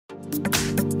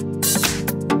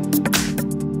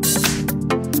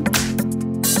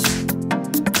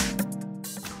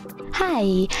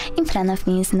Hi! In front of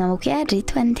me is Nokia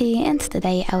G20 and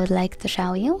today I would like to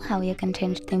show you how you can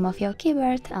change the theme of your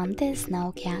keyboard on this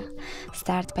Nokia.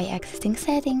 Start by accessing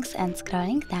settings and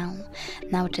scrolling down.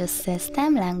 Now choose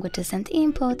System, Languages and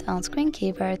Input, On-Screen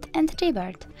Keyboard and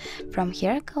Gboard. From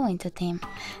here go into Theme.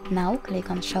 Now click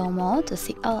on Show More to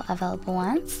see all available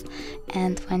ones,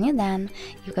 and when you're done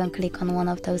you can click on one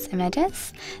of those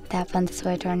images, tap on the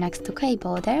switcher next to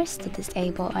keyboarders to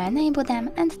disable or enable them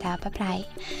and tap Apply.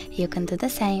 You can do the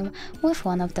same with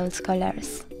one of those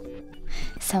colors.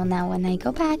 So now when I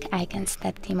go back, I can see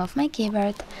that theme of my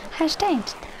keyboard has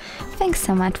changed. Thanks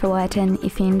so much for watching.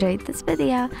 If you enjoyed this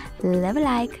video, leave a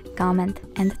like, comment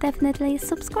and definitely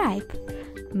subscribe.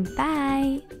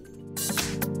 Bye!